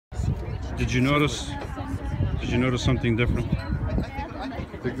Did you notice? Did you notice something different?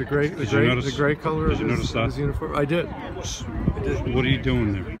 The gray color of his uniform? I did. What are you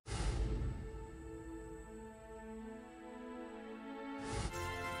doing there?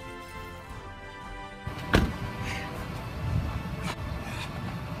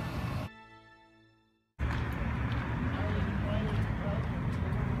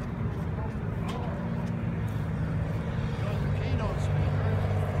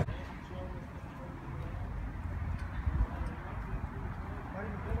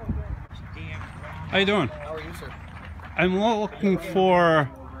 How you doing? How are you, sir? I'm looking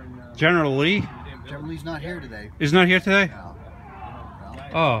for General Lee. General Lee's not here today. He's not here today? No.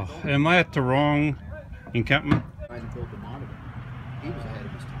 Oh, am I at the wrong encampment? Trying to build the monitor. He was ahead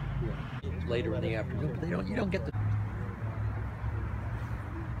of his time. Yeah. It was later in the afternoon, but you don't get the...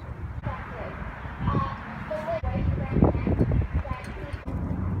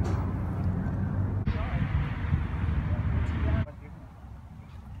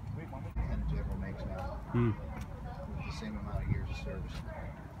 Hmm. The same amount of years of service.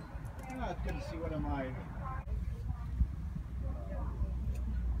 It's good to see what am I.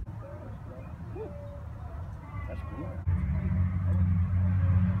 That's cool.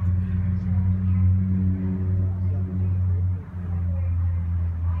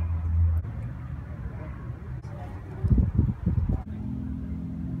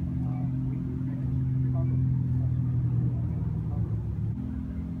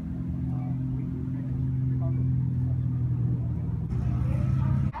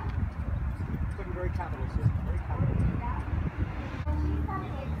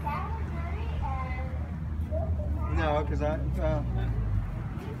 No, because I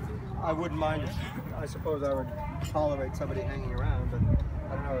wouldn't mind. I suppose I would tolerate somebody hanging around, but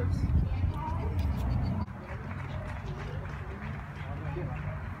I don't know.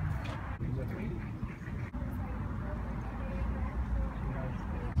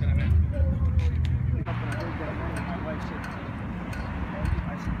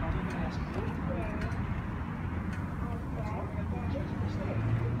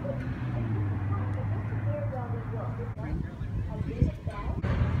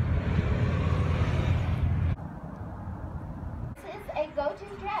 A go-to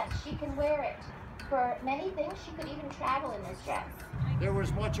dress. She can wear it for many things. She could even travel in this dress. There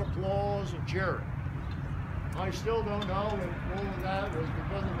was much applause and cheering. I still don't know if all of that was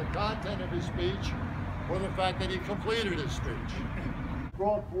because of the content of his speech or the fact that he completed his speech.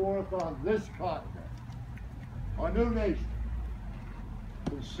 Brought forth on this continent a new nation,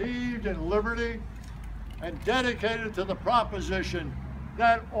 conceived in liberty and dedicated to the proposition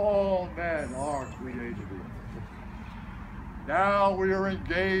that all men are created equal. Now we are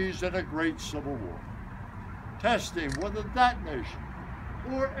engaged in a great civil war, testing whether that nation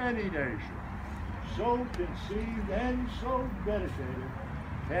or any nation so conceived and so dedicated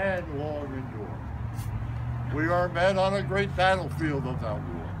can long endure. We are men on a great battlefield of that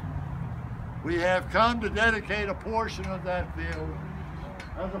war. We have come to dedicate a portion of that field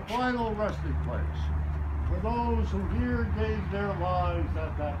as a final resting place for those who here gave their lives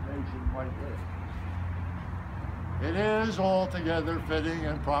that that nation might live. It is altogether fitting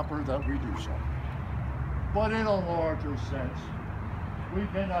and proper that we do so. But in a larger sense, we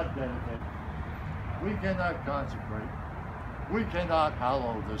cannot dedicate, we cannot consecrate, we cannot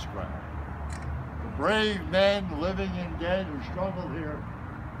hallow this ground. The brave men, living and dead, who struggled here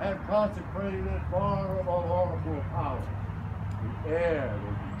have consecrated it far above oracle power. The air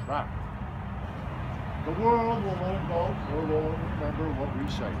will be trapped. The world will long remember what we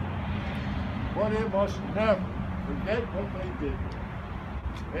say. But it must never forget what they did.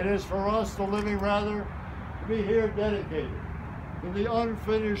 It is for us, the living rather, to be here dedicated to the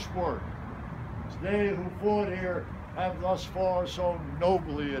unfinished work they who fought here have thus far so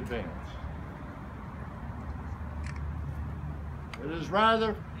nobly advanced. It is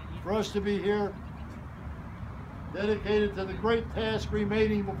rather for us to be here dedicated to the great task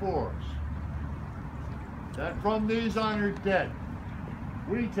remaining before us, that from these honored dead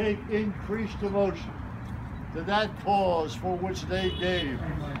we take increased devotion to that cause for which they gave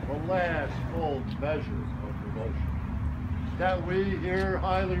the last full measure of devotion. That we here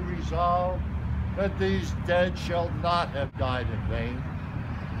highly resolve that these dead shall not have died in vain,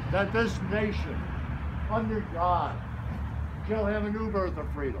 that this nation, under God, shall have a new birth of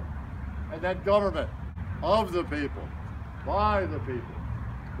freedom, and that government of the people, by the people,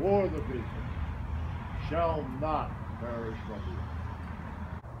 for the people, shall not perish from the earth.